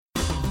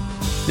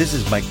This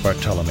is Mike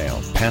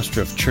Bartolomeo,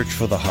 pastor of Church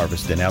for the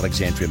Harvest in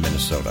Alexandria,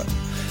 Minnesota.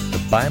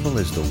 The Bible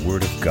is the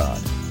Word of God.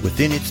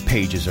 Within its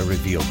pages are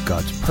revealed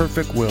God's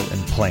perfect will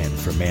and plan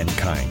for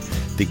mankind,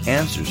 the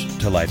answers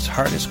to life's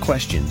hardest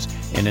questions,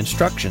 and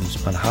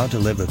instructions on how to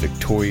live a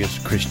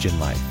victorious Christian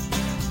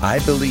life. I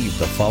believe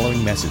the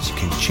following message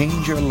can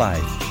change your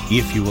life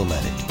if you will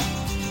let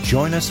it.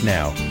 Join us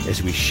now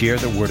as we share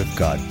the Word of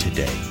God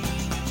today.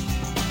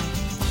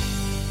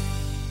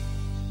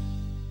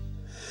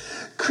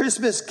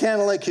 Christmas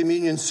Candlelight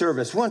Communion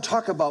service. We want to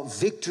talk about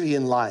victory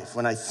in life.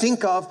 When I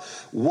think of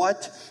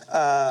what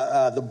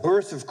the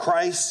birth of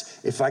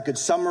Christ, if I could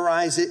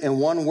summarize it in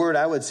one word,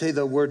 I would say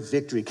the word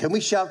victory. Can we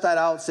shout that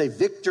out? Say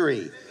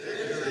victory.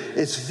 Victory.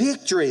 It's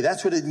victory.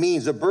 That's what it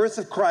means. The birth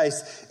of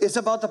Christ is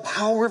about the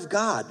power of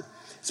God.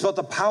 It's about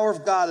the power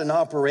of God in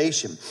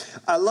operation.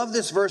 I love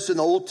this verse in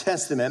the Old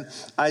Testament,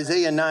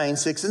 Isaiah 9,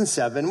 6 and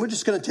 7. We're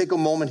just going to take a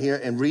moment here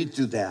and read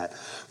through that.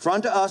 For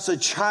unto us a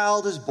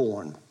child is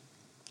born.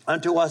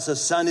 Unto us a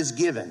son is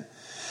given,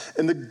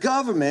 and the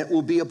government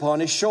will be upon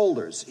his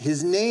shoulders.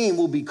 His name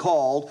will be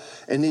called,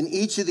 and in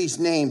each of these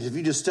names, if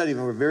you just study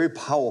them, are very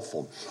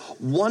powerful.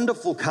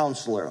 Wonderful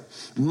Counselor,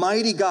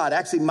 Mighty God.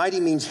 Actually,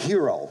 mighty means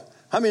hero.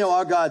 How many know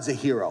our God's a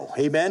hero?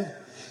 Amen?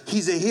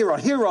 He's a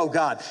hero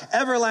God,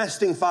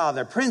 everlasting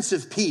Father, Prince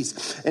of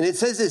Peace. And it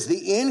says this,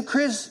 the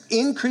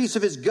increase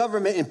of his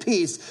government and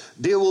peace,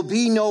 there will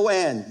be no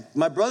end.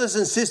 My brothers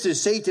and sisters,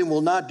 Satan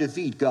will not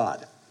defeat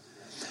God.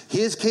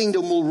 His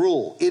kingdom will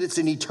rule. It is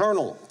an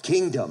eternal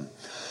kingdom.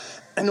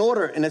 In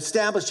order and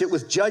establish it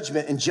with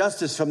judgment and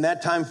justice from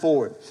that time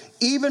forward,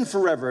 even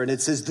forever. And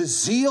it says, the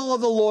zeal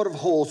of the Lord of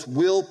hosts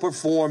will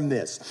perform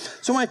this.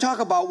 So when I talk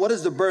about what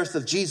does the birth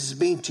of Jesus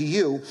mean to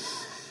you,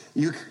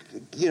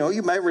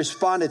 you might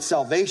respond at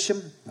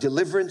salvation,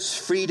 deliverance,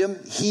 freedom,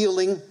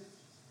 healing,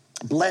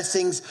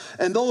 blessings,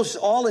 and those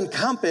all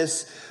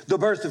encompass the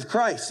birth of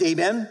Christ.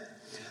 Amen?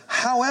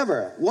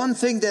 However, one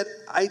thing that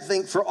I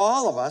think for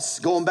all of us,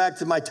 going back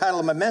to my title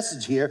of my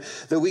message here,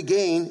 that we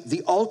gain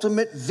the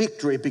ultimate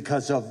victory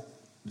because of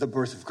the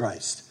birth of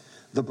Christ.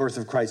 The birth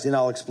of Christ, and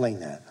I'll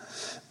explain that.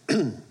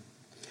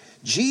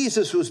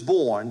 Jesus was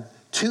born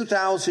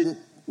 2,000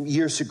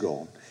 years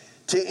ago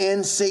to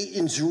end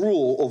Satan's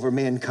rule over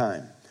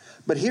mankind.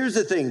 But here's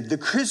the thing, the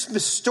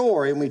Christmas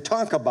story, and we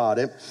talk about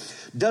it,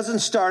 doesn't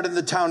start in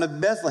the town of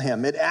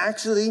Bethlehem. It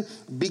actually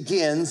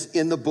begins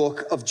in the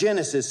book of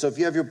Genesis. So if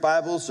you have your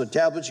Bibles or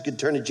tablets, you can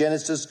turn to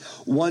Genesis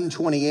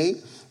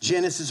 1:28.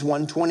 Genesis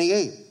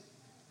 1:28.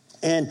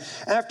 And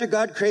after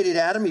God created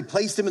Adam, he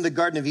placed him in the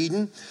Garden of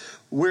Eden,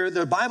 where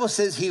the Bible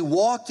says he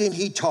walked and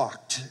he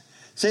talked.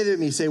 Say that to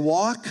me. Say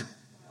walk,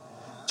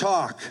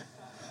 talk.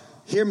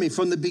 Hear me.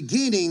 From the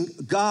beginning,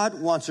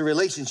 God wants a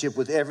relationship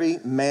with every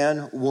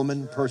man,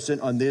 woman, person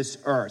on this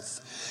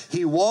earth.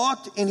 He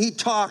walked and he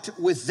talked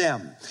with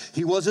them.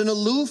 He wasn't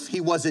aloof.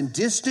 He wasn't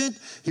distant.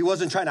 He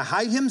wasn't trying to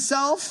hide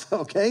himself.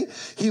 Okay.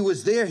 He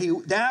was there.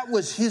 That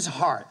was his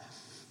heart.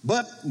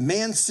 But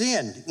man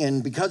sinned.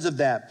 And because of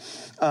that,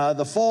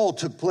 the fall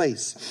took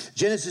place.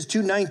 Genesis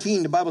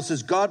 2:19, the Bible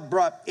says, God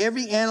brought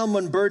every animal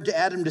and bird to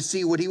Adam to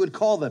see what he would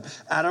call them.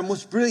 Adam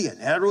was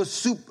brilliant. Adam was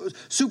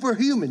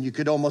superhuman, you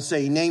could almost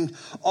say. He named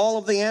all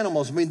of the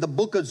animals. I mean, the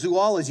book of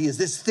zoology is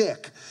this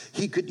thick.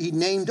 He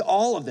named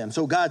all of them.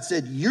 So God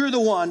said, you're the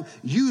one,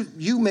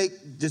 you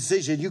make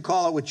decision, you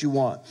call it what you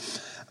want.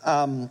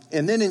 And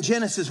then in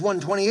Genesis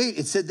 1:28,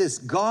 it said this,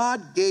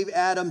 God gave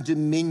Adam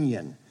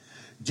dominion.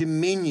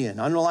 Dominion,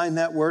 underline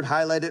that word,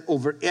 highlight it,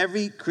 over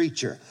every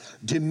creature.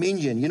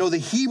 Dominion. You know, the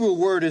Hebrew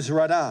word is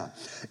radah.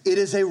 It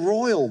is a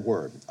royal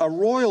word, a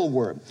royal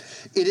word.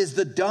 It is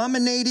the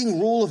dominating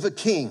rule of a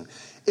king.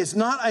 It's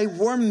not a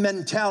worm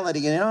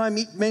mentality. And I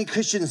meet many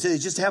Christians that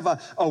just have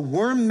a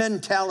worm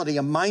mentality,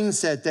 a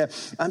mindset that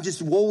I'm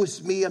just, woe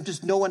is me, I'm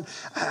just no one,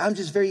 I'm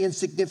just very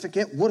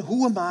insignificant.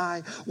 Who am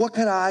I? What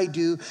can I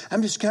do?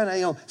 I'm just kind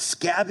of,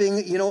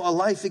 scabbing, a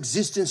life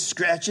existence,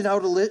 scratching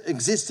out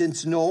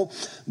existence. No,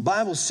 the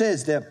Bible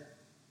says that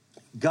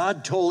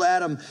God told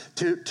Adam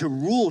to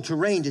rule, to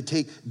reign, to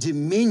take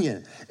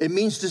dominion. It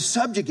means to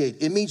subjugate.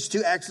 It means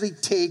to actually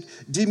take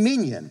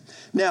dominion.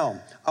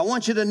 Now, I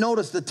want you to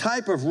notice the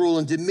type of rule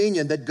and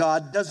dominion that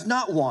God does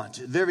not want.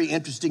 Very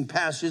interesting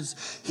passage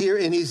here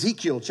in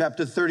Ezekiel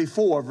chapter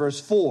 34,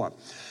 verse 4.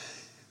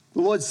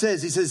 The Lord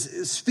says, he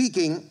says,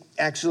 speaking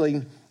actually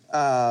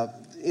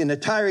in a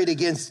tirade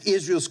against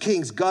Israel's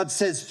kings, God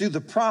says through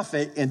the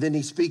prophet, and then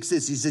he speaks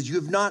this, he says, you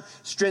have not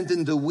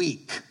strengthened the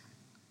weak.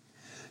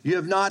 You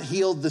have not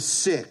healed the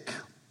sick.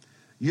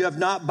 You have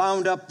not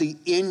bound up the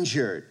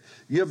injured.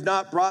 You have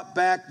not brought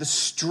back the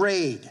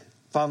strayed.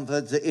 Found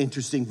that's an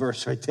interesting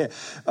verse right there,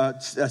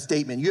 a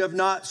statement. You have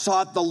not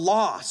sought the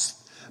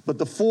lost, but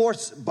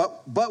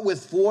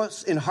with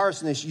force and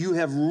harshness you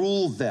have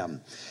ruled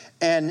them.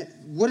 And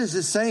what is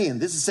this saying?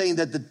 This is saying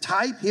that the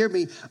type, hear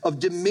me,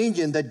 of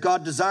dominion that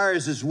God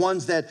desires is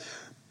ones that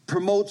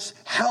promotes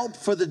help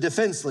for the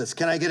defenseless.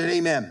 Can I get an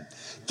amen?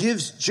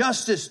 Gives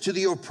justice to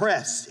the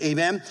oppressed,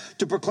 amen,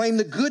 to proclaim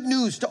the good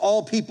news to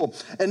all people.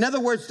 In other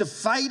words, to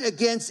fight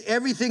against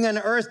everything on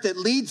earth that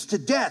leads to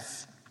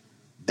death.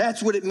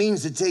 That's what it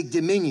means to take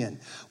dominion.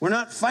 We're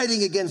not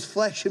fighting against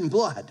flesh and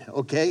blood,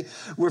 okay?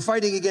 We're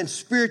fighting against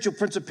spiritual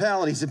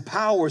principalities and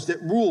powers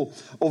that rule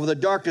over the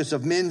darkness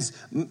of men's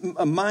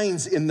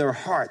minds in their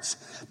hearts.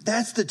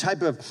 That's the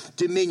type of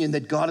dominion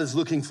that God is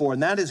looking for,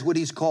 and that is what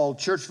he's called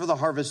Church for the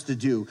Harvest to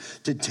do,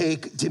 to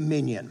take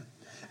dominion.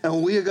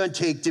 And we are going to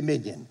take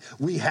dominion.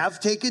 We have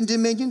taken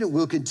dominion, and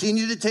we'll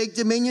continue to take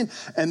dominion,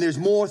 and there's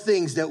more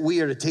things that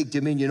we are to take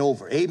dominion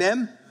over.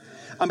 Amen?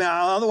 I mean,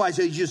 otherwise,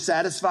 are you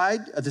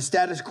satisfied at the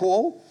status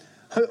quo?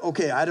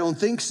 Okay, I don't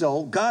think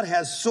so. God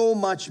has so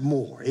much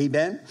more.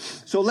 Amen?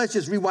 So let's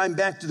just rewind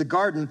back to the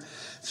garden.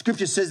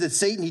 Scripture says that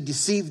Satan, he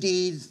deceived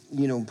Eve,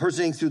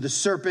 impersonating through the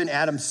serpent.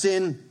 Adam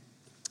sinned.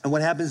 And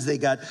what happens? They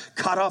got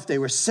cut off. They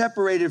were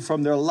separated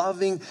from their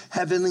loving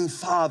heavenly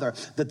Father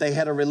that they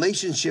had a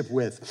relationship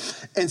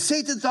with. And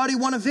Satan thought he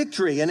won a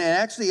victory. And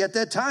actually, at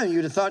that time,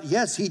 you'd have thought,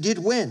 yes, he did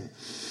win.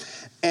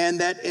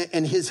 And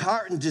his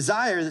heart and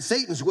desire,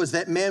 Satan's, was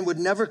that man would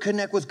never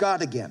connect with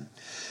God again.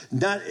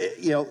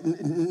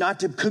 Not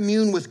to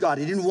commune with God.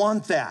 He didn't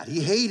want that.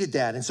 He hated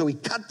that. And so he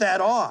cut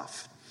that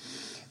off.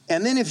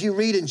 And then if you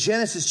read in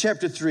Genesis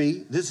chapter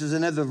 3, this is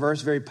another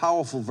verse, very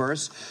powerful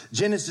verse.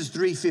 Genesis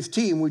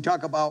 3:15, we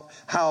talk about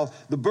how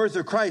the birth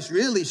of Christ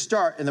really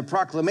start in the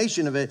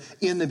proclamation of it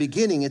in the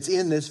beginning. It's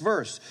in this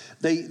verse.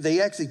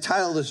 They actually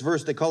title this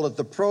verse, they call it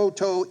the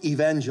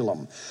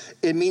proto-evangelum.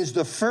 It means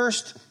the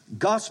first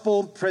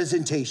gospel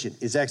presentation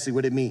is actually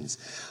what it means.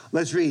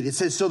 Let's read. It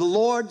says, so the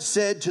Lord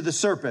said to the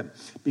serpent,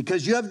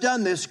 because you have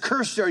done this,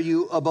 cursed are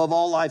you above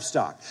all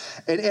livestock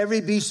and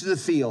every beast of the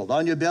field.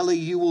 On your belly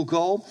you will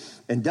go,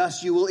 and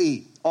dust you will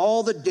eat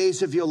all the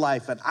days of your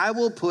life. And I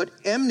will put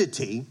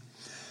enmity,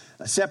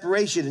 a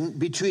separation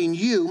between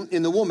you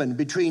and the woman,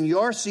 between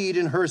your seed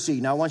and her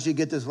seed. Now I want you to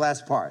get this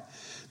last part.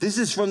 This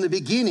is from the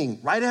beginning,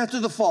 right after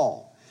the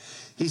fall.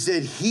 He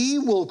said, he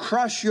will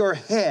crush your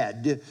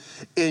head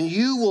and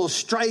you will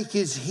strike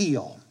his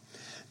heel.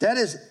 That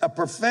is a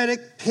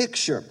prophetic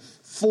picture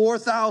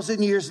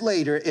 4,000 years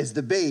later as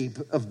the babe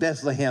of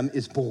Bethlehem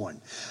is born.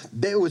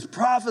 It was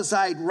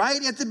prophesied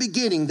right at the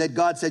beginning that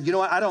God said, you know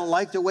what, I don't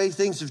like the way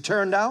things have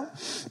turned out,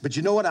 but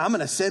you know what, I'm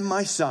going to send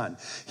my son.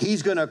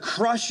 He's going to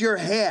crush your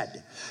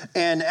head.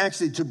 And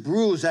actually to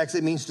bruise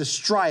actually means to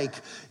strike.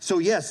 So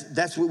yes,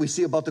 that's what we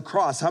see about the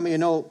cross. How many of you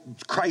know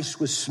Christ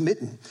was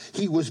smitten?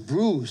 He was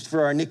bruised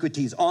for our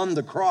iniquities on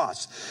the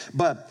cross.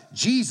 But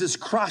Jesus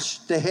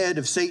crushed the head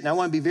of Satan. I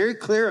want to be very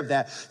clear of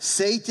that.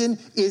 Satan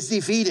is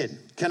defeated.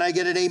 Can I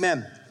get an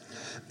amen?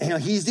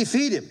 He's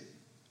defeated.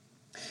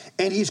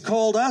 And he's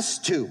called us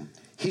to.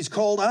 He's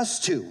called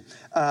us to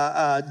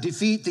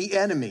defeat the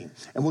enemy.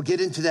 And we'll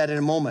get into that in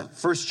a moment.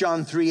 1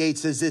 John 3:8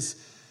 says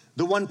this.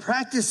 The one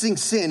practicing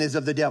sin is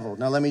of the devil.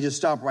 Now, let me just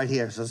stop right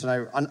here. So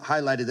I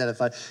highlighted that.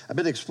 I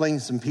better explain to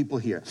some people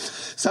here.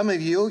 Some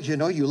of you,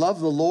 you love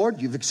the Lord.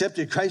 You've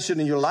accepted Christ in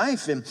your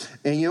life. And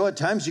at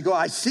times you go,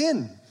 I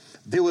sin.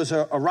 There was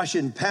a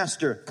Russian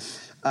pastor.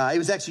 He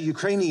was actually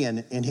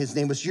Ukrainian, and his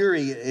name was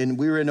Yuri, and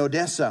we were in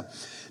Odessa.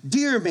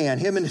 Dear man,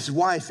 him and his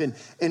wife. And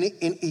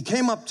he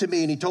came up to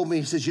me, and he told me,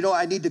 he says,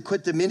 I need to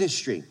quit the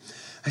ministry.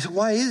 I said,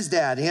 why is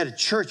that? He had a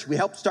church. We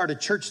helped start a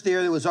church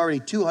there. There was already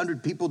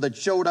 200 people that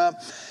showed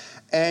up.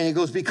 And he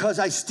goes, because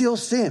I still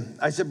sin.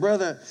 I said,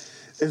 brother,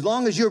 as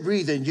long as you're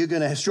breathing, you're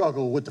going to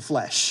struggle with the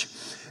flesh.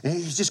 And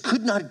he just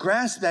could not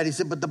grasp that. He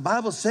said, but the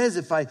Bible says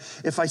if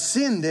I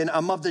sin, then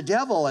I'm of the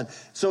devil. And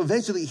so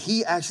eventually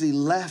he actually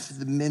left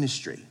the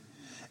ministry.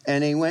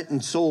 And he went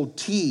and sold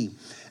tea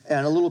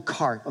and a little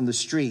cart on the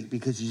street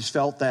because he just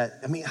felt that,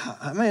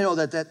 I know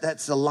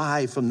that's a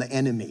lie from the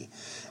enemy.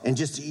 And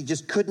he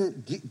just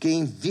couldn't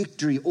gain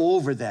victory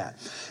over that.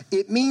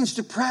 It means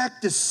to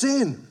practice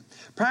sin.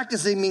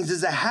 Practicing means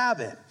it's a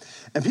habit.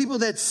 And people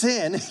that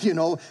sin,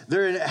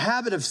 they're in a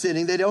habit of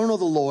sinning. They don't know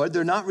the Lord.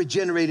 They're not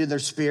regenerated in their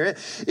spirit.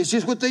 It's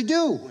just what they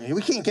do.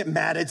 We can't get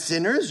mad at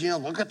sinners.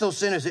 Look at those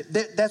sinners.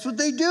 That's what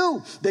they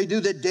do. They do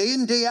that day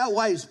in, day out.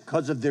 Why? It's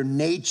because of their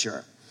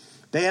nature.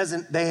 They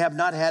have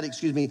not had,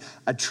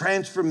 a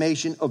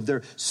transformation of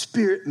their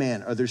spirit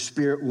man or their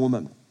spirit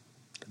woman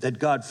that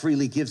God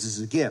freely gives as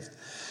a gift.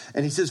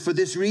 And he says, for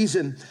this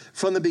reason,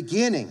 from the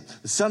beginning,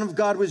 the Son of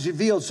God was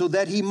revealed so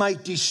that he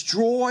might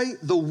destroy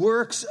the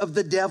works of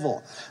the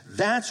devil.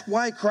 That's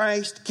why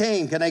Christ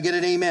came. Can I get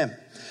an amen?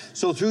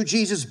 So through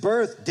Jesus'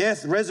 birth,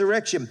 death,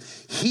 resurrection,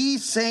 he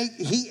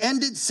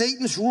ended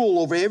Satan's rule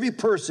over every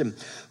person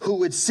who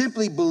would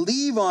simply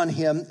believe on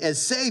him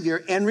as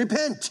Savior and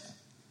repent.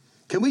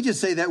 Can we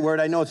just say that word?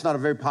 I know it's not a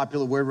very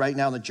popular word right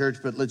now in the church,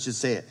 but let's just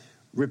say it.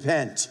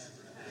 Repent.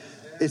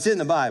 It's in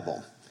the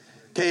Bible.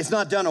 Okay, it's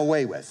not done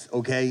away with,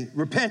 okay?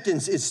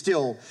 Repentance is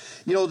still,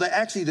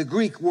 the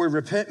Greek word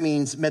repent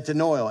means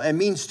metanoia. It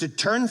means to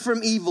turn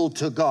from evil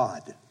to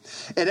God.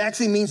 It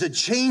actually means a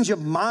change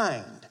of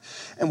mind.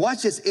 And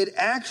watch this, it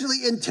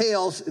actually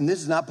entails, and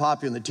this is not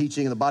popular in the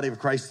teaching of the body of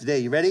Christ today,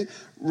 you ready?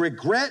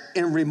 Regret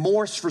and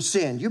remorse for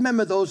sin. You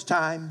remember those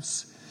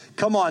times?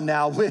 Come on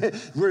now.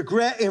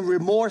 Regret and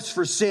remorse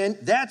for sin,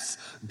 that's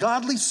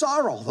godly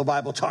sorrow, the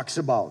Bible talks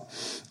about.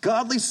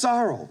 Godly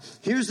sorrow.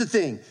 Here's the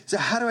thing. So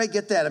how do I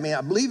get that? I mean,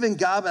 I believe in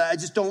God, but I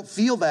just don't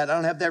feel that. I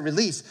don't have that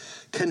release.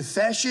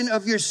 Confession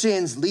of your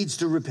sins leads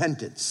to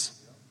repentance.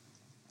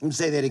 Let me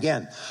say that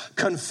again.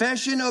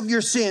 Confession of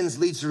your sins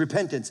leads to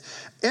repentance.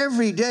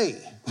 Every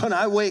day when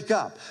I wake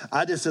up,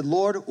 I just said,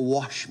 Lord,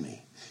 wash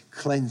me,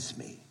 cleanse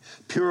me.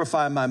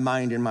 Purify my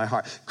mind and my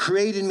heart.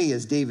 Create in me,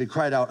 as David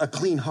cried out, a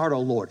clean heart,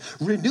 O Lord.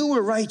 Renew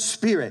a right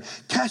spirit.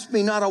 Cast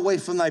me not away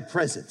from thy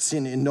presence.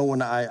 And no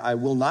one I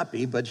will not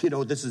be, but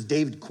this is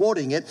David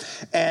quoting it.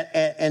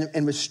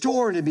 And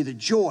restore unto me the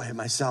joy of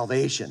my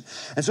salvation.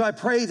 And so I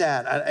pray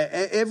that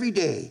every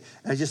day.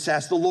 I just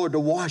ask the Lord to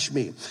wash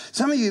me.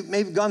 Some of you may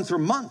have gone through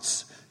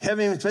months,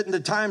 haven't even spent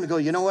the time to go,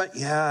 you know what?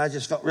 Yeah, I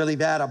just felt really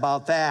bad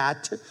about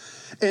that.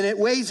 And it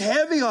weighs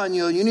heavy on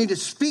you. You need to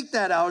speak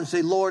that out and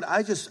say, Lord,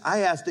 I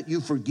ask that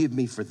you forgive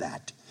me for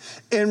that.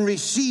 And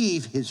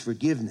receive his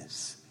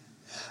forgiveness.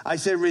 I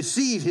said,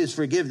 receive his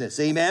forgiveness.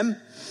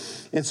 Amen?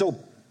 And so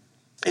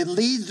it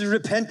leads to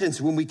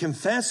repentance when we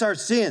confess our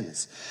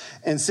sins.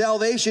 And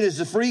salvation is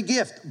a free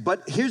gift.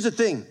 But here's the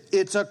thing.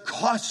 It's a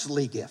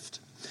costly gift.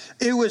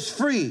 It was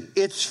free.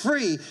 It's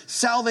free.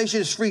 Salvation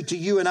is free to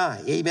you and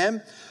I.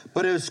 Amen?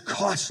 But it was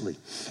costly.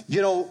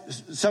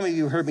 Some of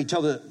you heard me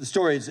tell the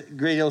story. It's a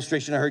great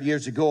illustration I heard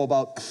years ago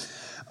about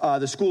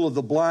the School of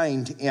the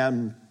Blind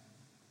and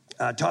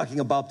talking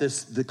about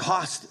the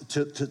cost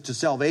to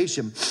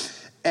salvation.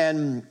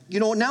 And,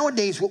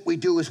 nowadays what we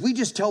do is we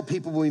just tell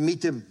people when we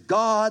meet them,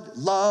 God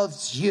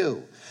loves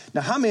you.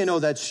 Now, how many know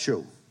that's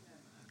true?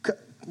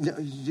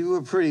 You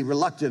were pretty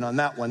reluctant on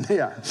that one.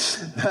 Yeah.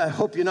 I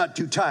hope you're not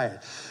too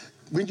tired.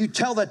 When you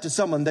tell that to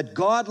someone, that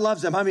God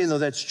loves them, how many know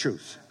that's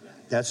truth?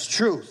 That's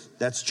truth.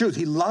 That's truth.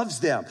 He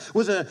loves them.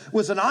 Was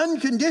an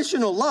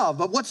unconditional love.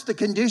 But what's the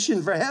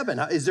condition for heaven?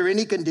 Is there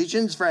any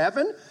conditions for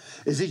heaven?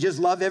 Is he just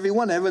love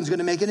everyone? Everyone's going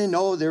to make it in?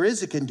 No, there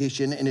is a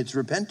condition, and it's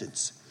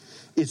repentance.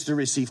 It's to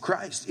receive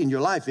Christ in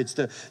your life. It's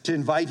to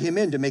invite him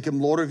in, to make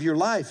him Lord of your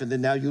life. And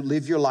then now you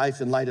live your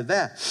life in light of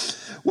that.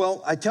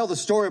 Well, I tell the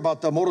story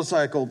about the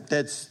motorcycle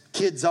that's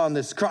kid's on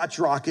this crotch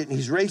rocket, and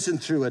he's racing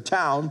through a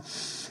town.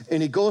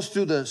 And he goes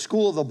through the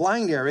School of the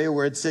Blind area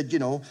where it said,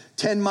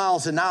 10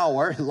 miles an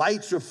hour.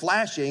 Lights were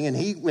flashing, and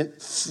he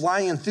went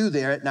flying through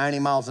there at 90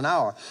 miles an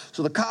hour.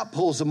 So the cop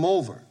pulls him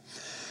over.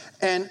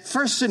 And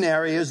first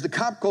scenario is the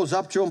cop goes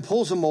up to him,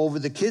 pulls him over.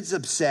 The kid's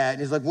upset.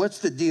 He's like, what's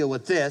the deal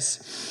with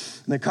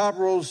this? And the cop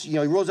rolls, he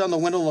rolls down the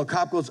window, and the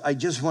cop goes, I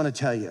just want to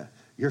tell you,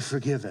 you're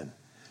forgiven.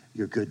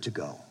 You're good to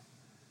go.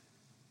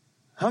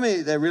 How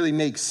many that really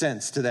makes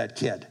sense to that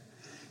kid?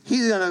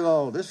 He's going to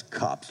go, this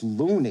cop's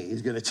loony.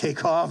 He's going to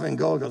take off and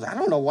go. He goes, I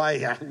don't know why.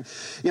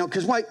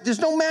 Because why? There's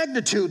no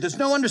magnitude. There's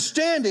no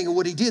understanding of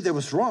what he did that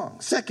was wrong.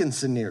 Second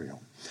scenario.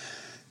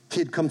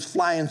 Kid comes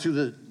flying through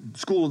the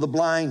School of the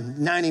Blind,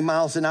 90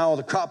 miles an hour.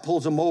 The cop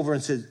pulls him over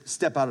and says,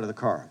 step out of the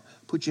car.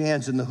 Put your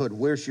hands in the hood.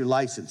 Where's your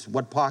license?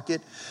 What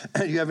pocket?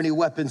 Do you have any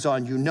weapons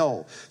on you?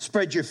 No.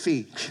 Spread your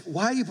feet.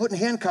 Why are you putting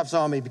handcuffs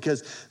on me?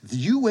 Because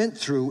you went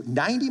through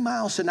 90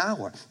 miles an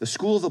hour, the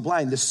School of the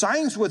Blind. The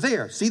signs were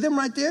there. See them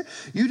right there?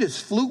 You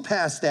just flew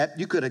past that.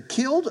 You could have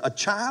killed a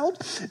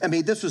child. I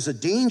mean, this was a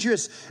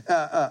dangerous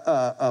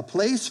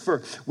place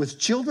with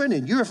children,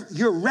 and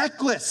you're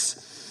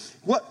reckless.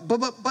 What?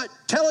 But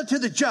tell it to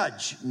the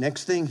judge.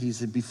 Next thing,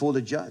 he's before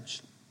the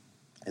judge.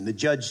 And the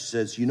judge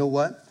says, you know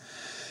what?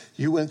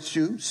 You went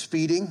through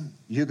speeding.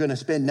 You're going to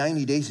spend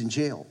 90 days in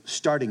jail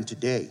starting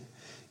today.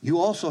 You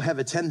also have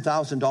a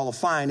 $10,000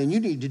 fine, and you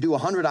need to do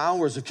 100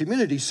 hours of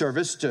community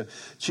service to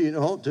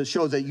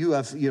show that you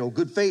have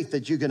good faith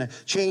that you're going to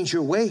change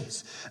your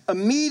ways.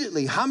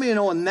 Immediately, how many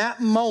know in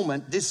that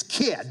moment, this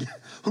kid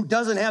who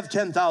doesn't have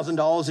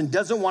 $10,000 and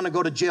doesn't want to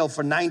go to jail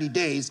for 90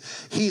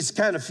 days, he's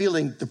kind of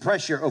feeling the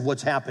pressure of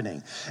what's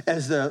happening.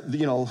 As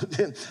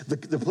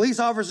the police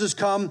officers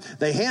come,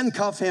 they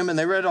handcuff him, and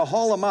they're ready to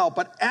haul him out.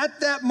 But at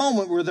that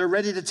moment where they're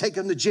ready to take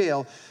him to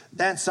jail,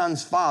 that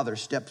son's father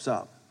steps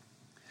up.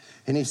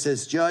 And he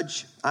says,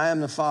 Judge, I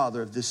am the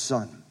father of this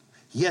son.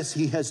 Yes,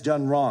 he has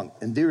done wrong,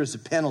 and there is a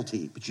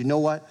penalty. But you know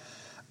what?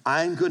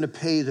 I'm going to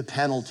pay the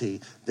penalty,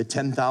 the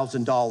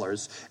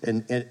 $10,000.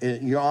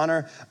 And Your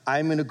Honor,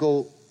 I'm going to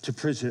go to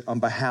prison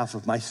on behalf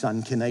of my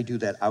son. Can I do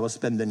that? I will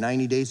spend the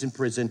 90 days in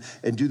prison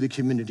and do the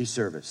community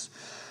service.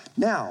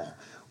 Now,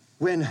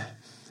 when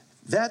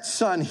that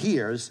son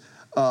hears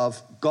of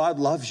God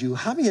loves you,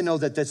 how many of you know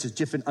that that's a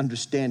different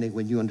understanding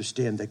when you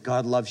understand that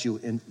God loves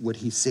you and what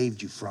he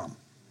saved you from?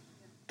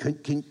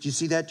 Do you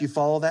see that? Do you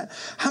follow that?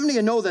 How many of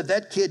you know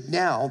that kid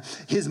now,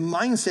 his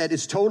mindset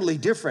is totally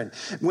different?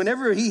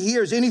 Whenever he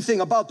hears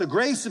anything about the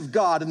grace of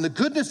God and the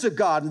goodness of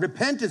God and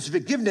repentance,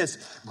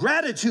 forgiveness,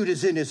 gratitude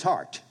is in his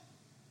heart.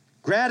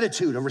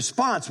 Gratitude, a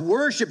response,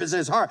 worship is in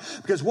his heart.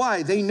 Because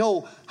why? They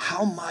know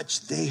how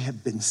much they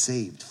have been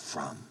saved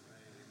from.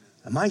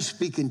 Am I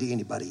speaking to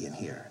anybody in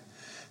here?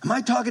 Am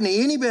I talking to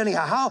anybody?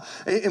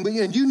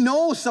 And you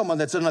know someone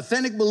that's an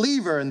authentic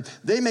believer, and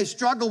they may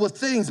struggle with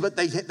things, but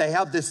they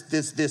have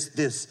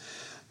this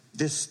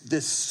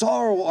this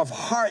sorrow of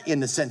heart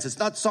in a sense. It's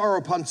not sorrow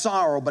upon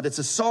sorrow, but it's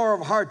a sorrow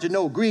of heart to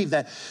know, grieve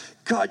that,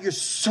 God, you're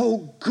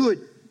so good.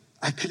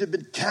 I could have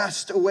been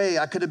cast away.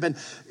 I could have been,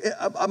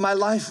 my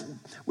life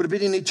would have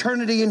been an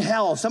eternity in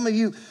hell. Some of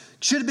you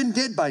should have been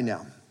dead by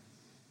now.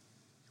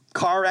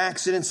 Car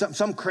accident,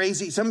 some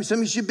crazy, some of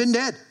you should have been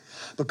dead.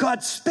 But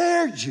God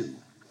spared you.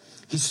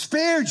 He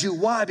spared you.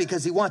 Why?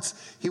 Because he wants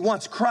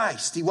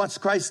Christ. He wants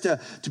Christ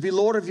to be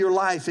Lord of your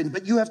life.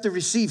 But you have to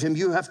receive him.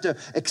 You have to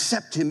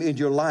accept him in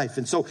your life.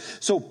 And so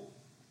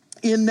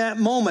in that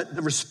moment,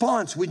 the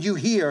response when you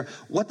hear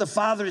what the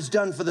Father has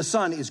done for the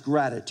Son is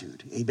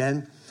gratitude.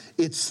 Amen?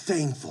 It's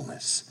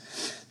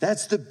thankfulness.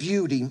 That's the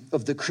beauty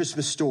of the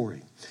Christmas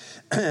story.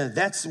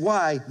 That's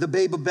why the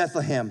babe of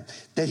Bethlehem,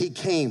 that he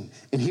came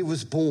and he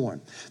was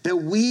born. That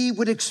we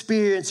would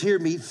experience, hear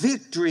me,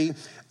 victory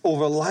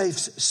over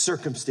life's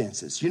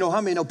circumstances. You know,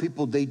 how many know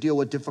people, they deal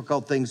with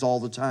difficult things all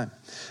the time?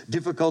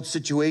 Difficult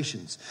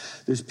situations.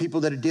 There's people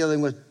that are dealing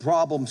with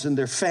problems in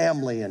their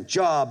family and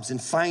jobs and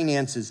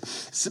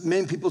finances.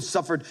 Many people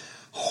suffered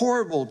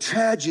horrible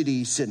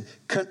tragedies, and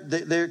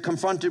they're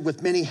confronted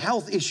with many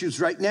health issues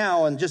right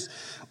now, and just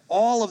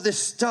all of this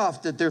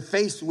stuff that they're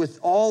faced with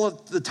all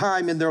of the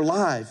time in their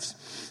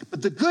lives.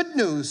 But the good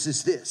news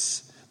is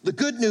this. The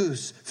good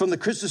news from the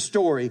Christmas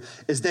story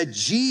is that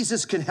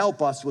Jesus can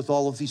help us with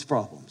all of these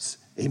problems.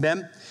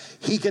 Amen?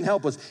 He can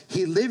help us.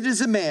 He lived as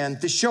a man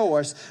to show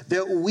us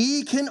that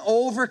we can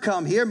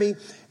overcome, hear me,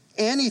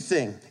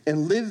 anything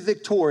and live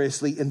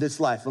victoriously in this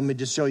life. Let me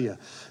just show you.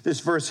 This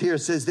verse here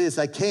says this: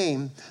 I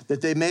came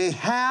that they may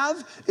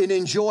have and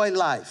enjoy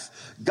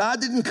life.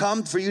 God didn't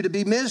come for you to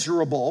be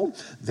miserable.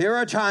 There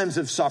are times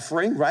of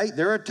suffering, right?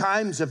 There are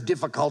times of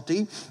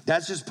difficulty.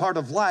 That's just part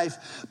of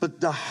life. But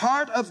the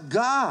heart of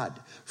God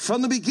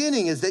from the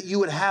beginning is that you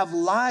would have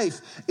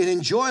life and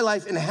enjoy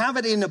life and have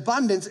it in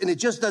abundance, and it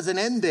just doesn't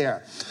end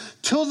there.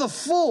 Till the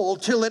full,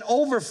 till it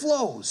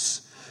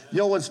overflows. You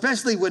know,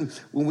 especially when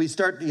we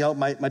start, you know,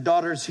 my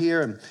daughter's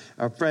here, and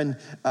our friend,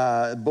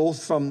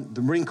 both from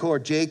the Marine Corps,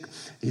 Jake,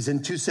 he's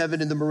in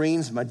 2-7 in the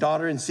Marines, my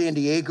daughter in San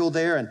Diego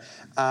there,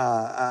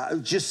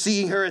 and just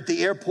seeing her at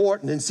the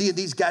airport and then seeing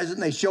these guys when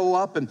they show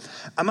up, and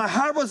my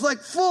heart was like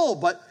full,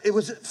 but it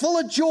was full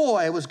of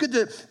joy. It was good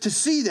to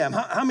see them.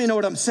 How many know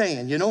what I'm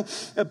saying, you know?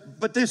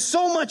 But there's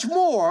so much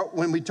more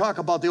when we talk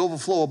about the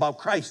overflow about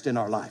Christ in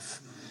our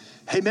life.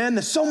 Amen?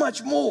 There's so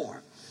much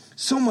more.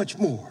 So much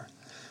more.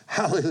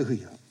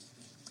 Hallelujah.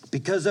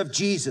 Because of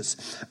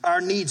Jesus,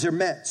 our needs are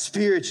met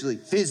spiritually,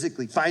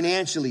 physically,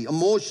 financially,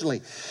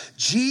 emotionally.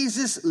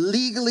 Jesus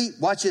legally,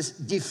 watch this,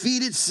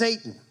 defeated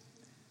Satan.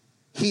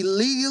 He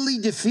legally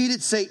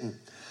defeated Satan.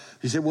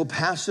 He said, well,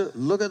 Pastor,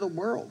 look at the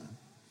world.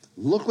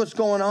 Look what's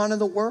going on in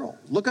the world.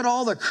 Look at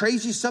all the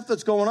crazy stuff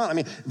that's going on. I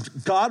mean,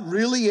 God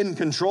really in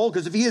control?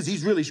 Because if he is,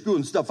 he's really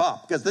screwing stuff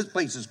up, because this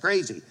place is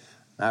crazy.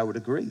 I would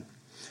agree.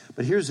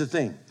 But here's the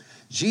thing.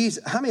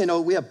 Jesus, how many know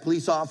we have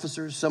police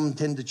officers? Some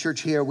attend the church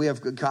here. We have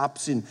good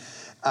cops. And,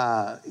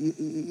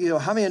 you know,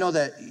 how many know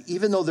that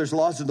even though there's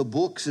laws in the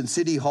books in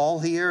City Hall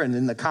here and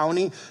in the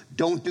county,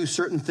 don't do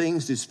certain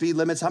things, do speed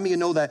limits? How many of you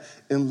know that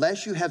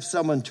unless you have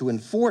someone to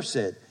enforce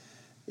it,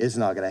 it's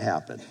not going to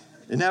happen?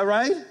 Isn't that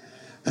right?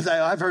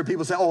 I've heard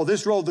people say, oh,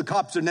 this road, the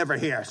cops are never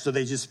here, so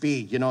they just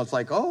speed. You know, it's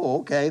like,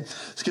 oh, okay.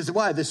 It's because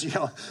why? This, you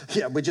know,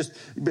 yeah, we just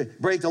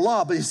break the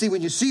law. But you see,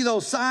 when you see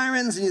those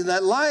sirens and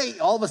that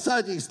light, all of a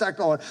sudden you start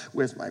going,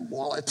 where's my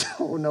wallet?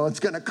 Oh, no, it's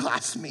going to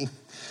cost me.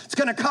 It's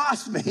going to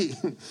cost me.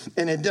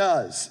 And it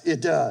does. It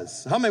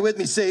does. How many with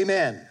me say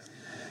amen?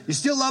 You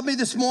still love me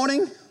this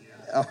morning?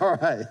 Yeah. All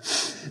right.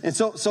 And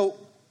so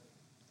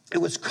it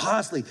was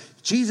costly.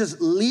 Jesus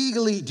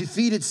legally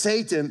defeated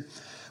Satan,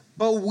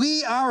 but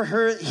we are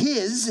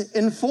his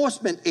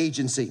enforcement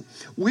agency.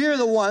 We're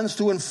the ones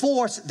to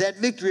enforce that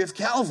victory of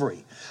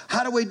Calvary.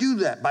 How do we do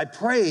that? By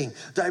praying,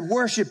 by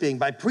worshiping,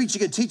 by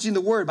preaching and teaching the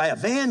word, by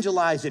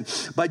evangelizing,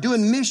 by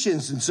doing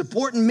missions and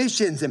supporting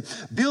missions and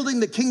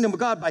building the kingdom of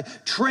God, by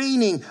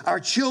training our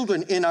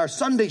children in our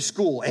Sunday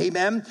school,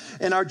 amen,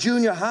 and our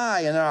junior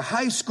high and our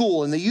high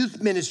school and the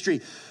youth ministry.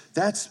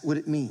 That's what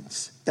it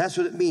means. That's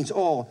what it means,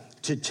 all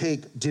to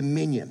take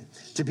dominion,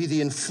 to be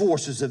the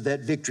enforcers of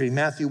that victory.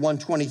 Matthew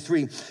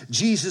 1:23,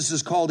 Jesus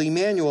is called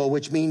Emmanuel,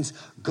 which means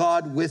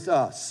God with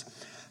us.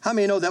 How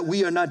many know that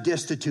we are not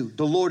destitute?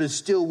 The Lord is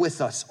still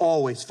with us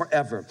always,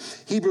 forever.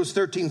 Hebrews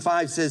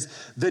 13:5 says,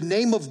 the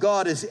name of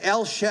God is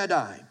El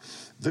Shaddai,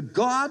 the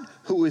God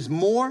who is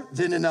more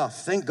than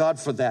enough. Thank God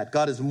for that.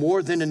 God is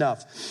more than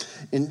enough.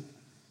 And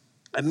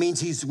it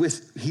means he's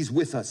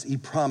with us. He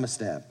promised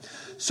that.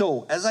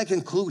 So as I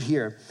conclude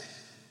here,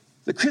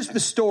 the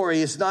Christmas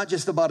story is not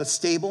just about a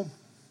stable,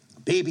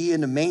 baby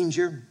in a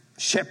manger,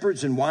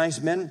 shepherds and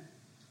wise men.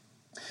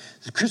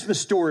 The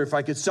Christmas story, if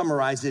I could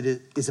summarize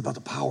it, is about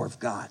the power of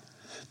God,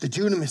 the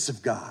dunamis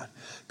of God,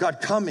 God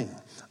coming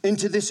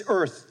into this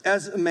earth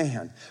as a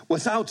man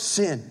without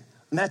sin.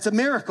 And that's a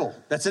miracle.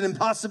 That's an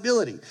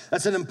impossibility.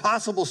 That's an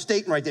impossible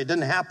statement right there. It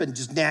doesn't happen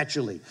just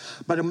naturally.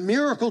 But a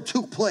miracle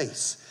took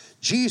place.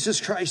 Jesus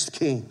Christ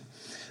came.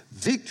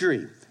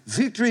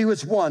 Victory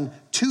was won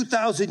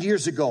 2,000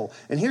 years ago.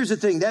 And here's the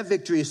thing, that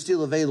victory is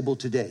still available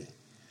today.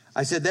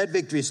 I said that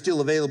victory is still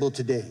available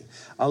today.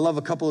 I love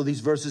a couple of these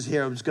verses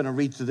here. I'm just going to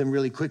read through them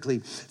really quickly.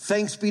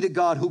 Thanks be to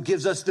God who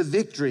gives us the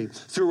victory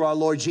through our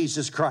Lord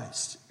Jesus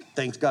Christ.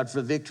 Thanks God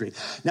for victory.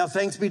 Now,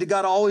 thanks be to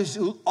God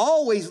who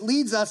always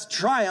leads us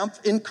triumph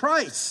in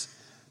Christ.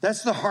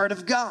 That's the heart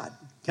of God.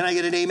 Can I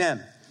get an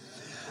amen?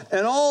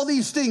 And all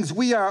these things,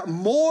 we are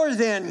more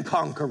than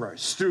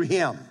conquerors through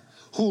him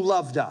who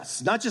loved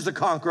us. Not just a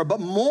conqueror,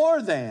 but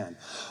more than.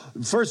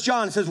 1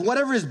 John says,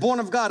 whatever is born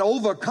of God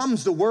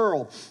overcomes the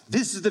world.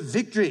 This is the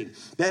victory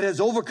that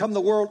has overcome the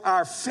world,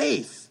 our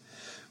faith.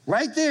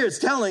 Right there, it's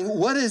telling,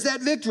 what is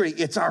that victory?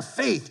 It's our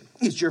faith.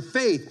 It's your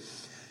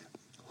faith.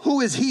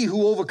 Who is he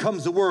who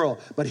overcomes the world?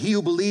 But he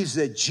who believes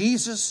that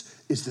Jesus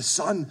is the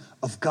Son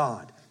of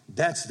God.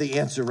 That's the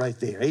answer right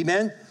there.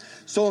 Amen?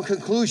 So in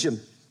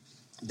conclusion,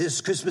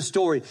 this Christmas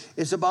story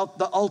is about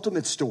the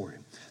ultimate story.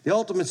 The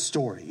ultimate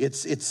story.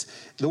 It's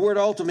the word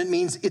ultimate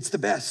means it's the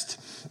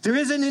best. There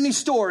isn't any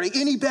story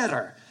any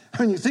better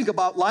when you think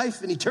about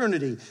life and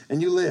eternity and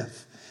you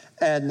live.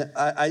 And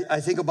I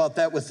think about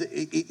that with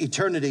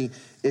eternity.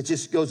 It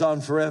just goes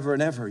on forever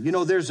and ever. You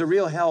know, there's a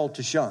real hell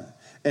to shun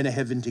and a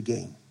heaven to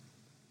gain.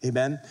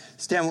 Amen?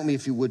 Stand with me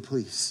if you would,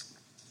 please.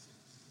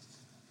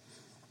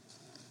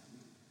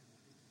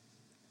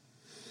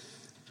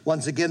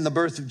 Once again, the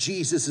birth of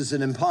Jesus is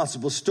an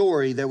impossible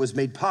story that was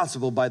made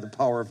possible by the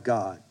power of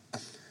God.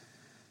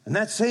 And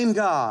that same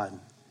God,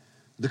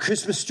 the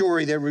Christmas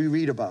story that we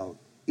read about,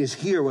 is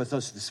here with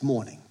us this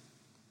morning.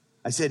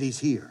 I said he's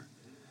here.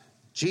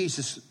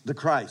 Jesus the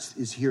Christ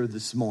is here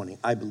this morning.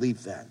 I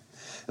believe that.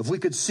 If we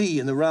could see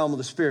in the realm of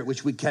the Spirit,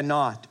 which we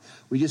cannot,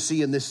 we just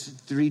see in this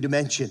 3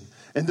 dimension.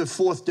 In the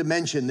 4th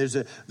dimension,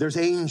 there's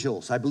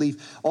angels, I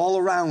believe, all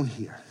around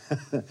here.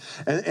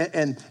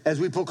 and as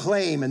we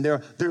proclaim, and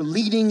they're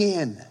leading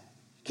in.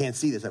 You can't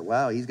see this. Like,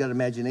 wow, he's got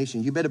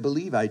imagination. You better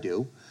believe I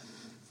do.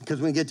 Because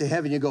when you get to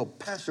heaven, you go,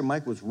 Pastor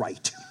Mike was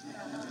right.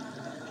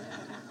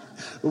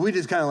 But we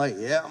just kind of like,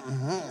 yeah,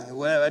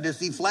 well, I just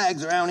see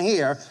flags around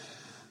here.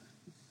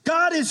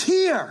 God is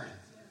here.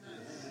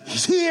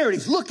 He's here.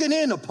 He's looking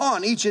in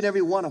upon each and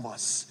every one of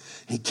us.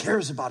 He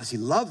cares about us. He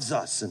loves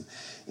us. And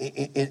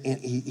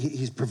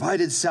he's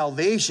provided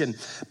salvation.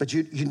 But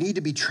you need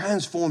to be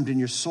transformed in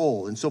your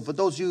soul. And so for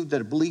those of you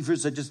that are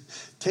believers, just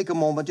take a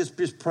moment.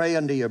 Just pray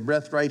under your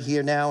breath right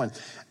here now.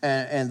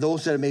 And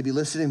those that are maybe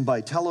listening by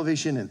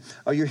television,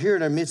 or you're here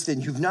in our midst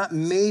and you've not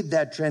made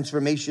that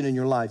transformation in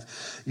your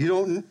life. You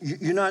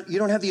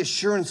don't have the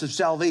assurance of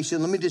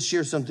salvation. Let me just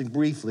share something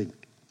briefly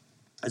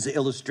as an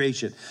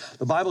illustration.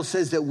 The Bible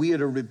says that we are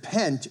to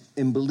repent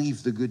and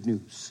believe the good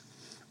news.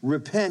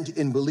 Repent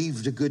and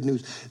believe the good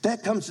news.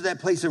 That comes to that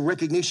place of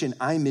recognition.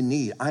 I'm in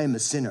need. I am a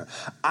sinner.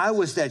 I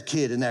was that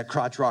kid in that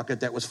crotch rocket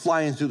that was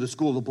flying through the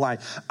school of the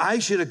blind. I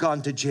should have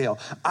gone to jail.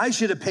 I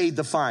should have paid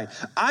the fine.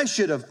 I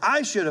should have.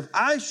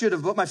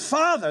 But my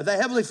Father, the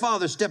Heavenly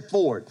Father, stepped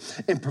forward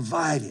and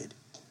provided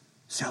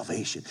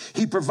salvation.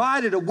 He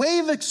provided a way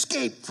of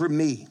escape for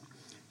me.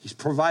 He's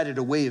provided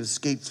a way of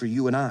escape for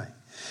you and I.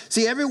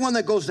 See, everyone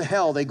that goes to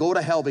hell, they go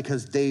to hell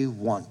because they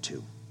want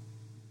to.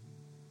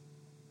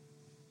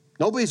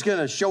 Nobody's going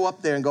to show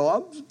up there and go,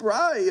 I'm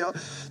surprised. You know,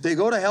 they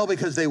go to hell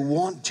because they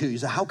want to. You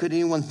say, how could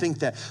anyone think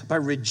that? By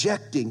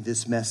rejecting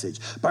this message,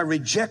 by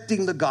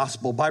rejecting the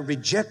gospel, by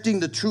rejecting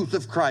the truth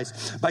of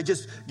Christ, by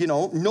just,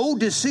 no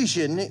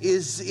decision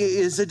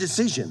is a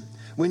decision.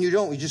 When you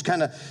don't, you just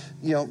kind of,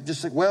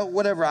 just like, well,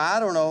 whatever, I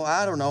don't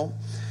know.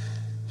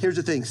 Here's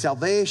the thing.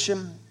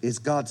 Salvation is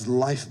God's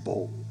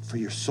lifeboat for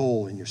your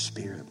soul and your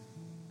spirit.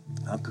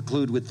 I'll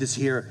conclude with this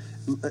here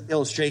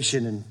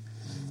illustration, and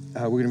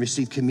we're going to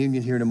receive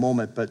communion here in a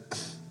moment, but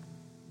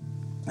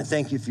I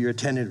thank you for your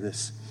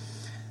attentiveness.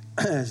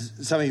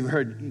 Some of you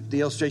heard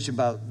the illustration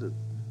about the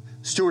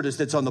stewardess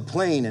that's on the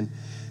plane, and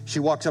she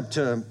walks up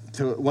to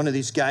one of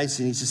these guys,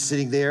 and he's just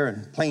sitting there,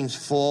 and the plane's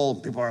full,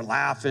 and people are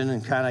laughing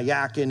and kind of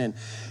yakking,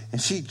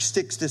 and she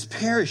sticks this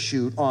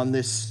parachute on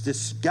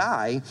this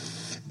guy,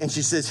 and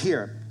she says,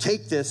 here,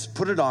 take this,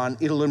 put it on,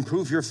 it'll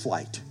improve your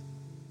flight.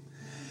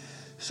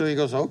 So he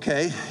goes,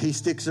 okay. He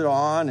sticks it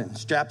on and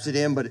straps it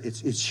in, but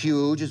it's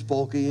huge, it's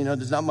bulky,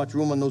 there's not much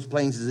room on those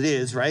planes as it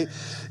is, right?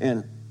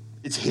 And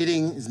it's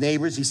hitting his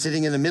neighbors. He's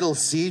sitting in the middle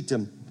seat,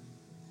 and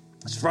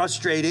it's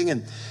frustrating,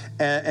 and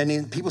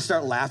then people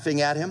start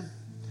laughing at him,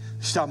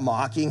 start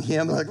mocking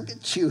him, like, look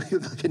at you, you're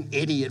like an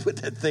idiot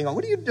with that thing on.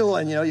 What are you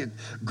doing? You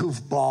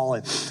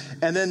goofball.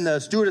 And then the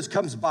stewardess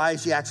comes by,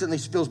 she accidentally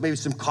spills maybe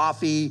some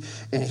coffee,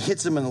 and it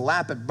hits him in the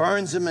lap, it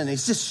burns him, and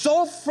he's just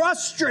so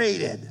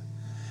frustrated.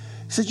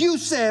 He says, you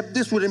said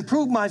this would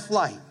improve my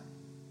flight.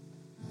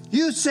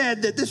 You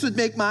said that this would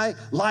make my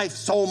life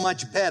so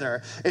much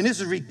better. And this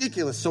is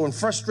ridiculous. So in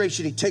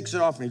frustration, he takes it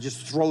off and he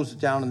just throws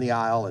it down in the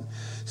aisle and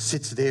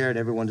sits there, and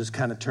everyone just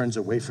kind of turns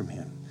away from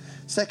him.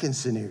 Second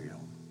scenario.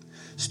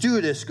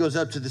 Stewardess goes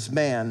up to this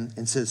man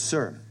and says,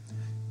 sir,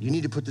 you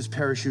need to put this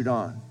parachute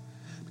on.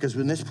 Because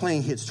when this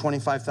plane hits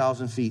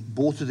 25,000 feet,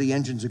 both of the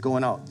engines are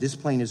going out. This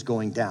plane is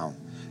going down.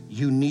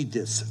 You need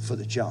this for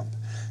the jump.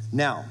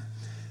 Now,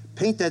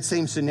 Paint that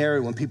same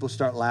scenario when people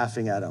start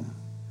laughing at him,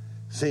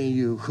 saying,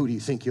 who do you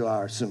think you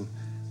are?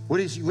 What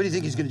do you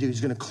think he's going to do? He's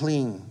going to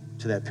cling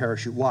to that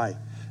parachute. Why?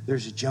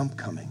 There's a jump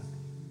coming.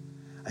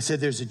 I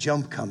said there's a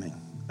jump coming.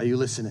 Are you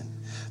listening?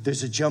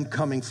 There's a jump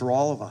coming for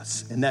all of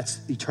us, and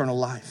that's eternal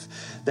life.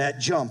 That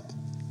jump,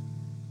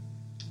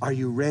 are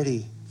you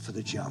ready for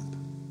the jump?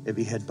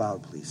 Every head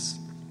bowed, please.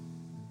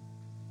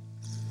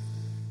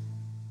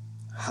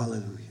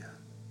 Hallelujah.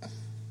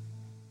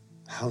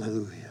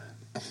 Hallelujah.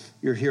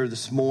 You're here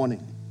this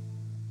morning.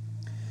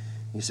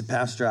 You said,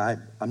 Pastor,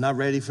 I'm not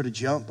ready for the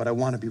jump, but I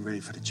want to be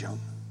ready for the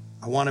jump.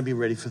 I want to be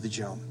ready for the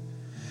jump.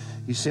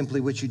 You simply,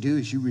 what you do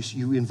is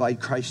you invite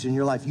Christ in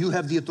your life. You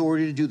have the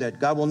authority to do that.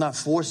 God will not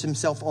force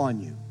himself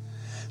on you.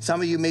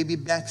 Some of you may be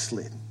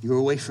backslid. You're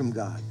away from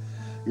God.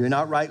 You're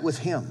not right with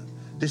him.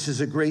 This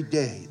is a great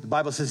day. The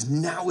Bible says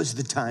now is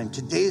the time.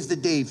 Today is the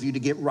day for you to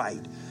get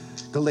right.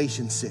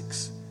 Galatians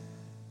 6.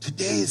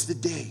 Today is the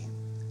day.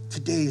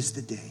 Today is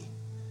the day.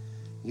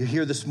 You're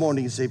here this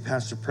morning and say,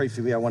 Pastor, pray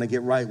for me. I want to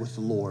get right with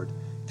the Lord.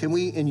 Can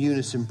we in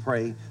unison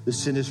pray the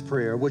sinner's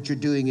prayer? What you're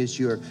doing is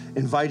you're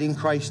inviting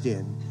Christ in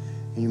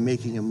and you're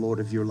making him Lord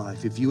of your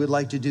life. If you would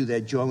like to do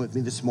that, join with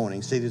me this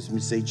morning. Say this to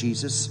me. Say,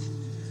 Jesus,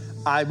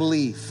 I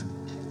believe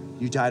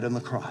you died on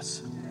the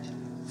cross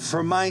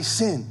for my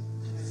sin.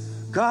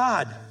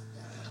 God,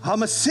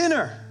 I'm a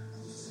sinner.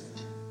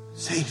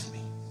 Save me.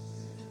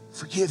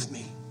 Forgive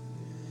me.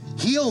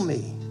 Heal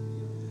me.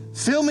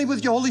 Fill me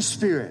with your Holy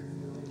Spirit.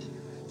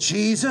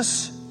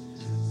 Jesus,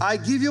 I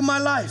give you my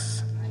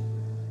life.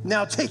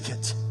 Now take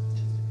it.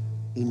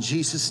 In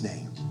Jesus'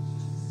 name,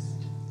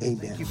 amen.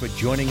 Thank you for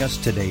joining us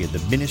today in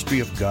the ministry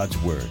of God's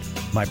Word.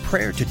 My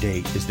prayer today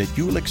is that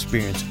you will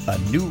experience a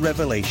new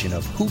revelation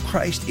of who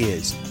Christ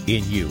is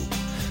in you.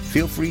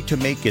 Feel free to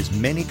make as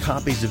many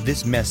copies of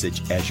this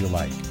message as you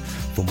like.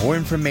 For more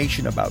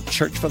information about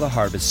Church for the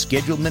Harvest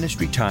scheduled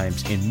ministry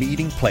times and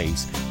meeting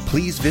place,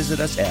 please visit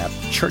us at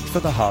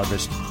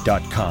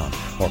churchfortheharvest.com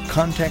or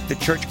contact the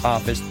church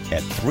office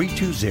at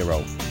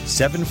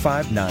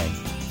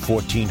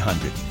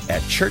 320-759-1400.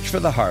 At Church for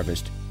the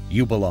Harvest,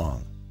 you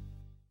belong.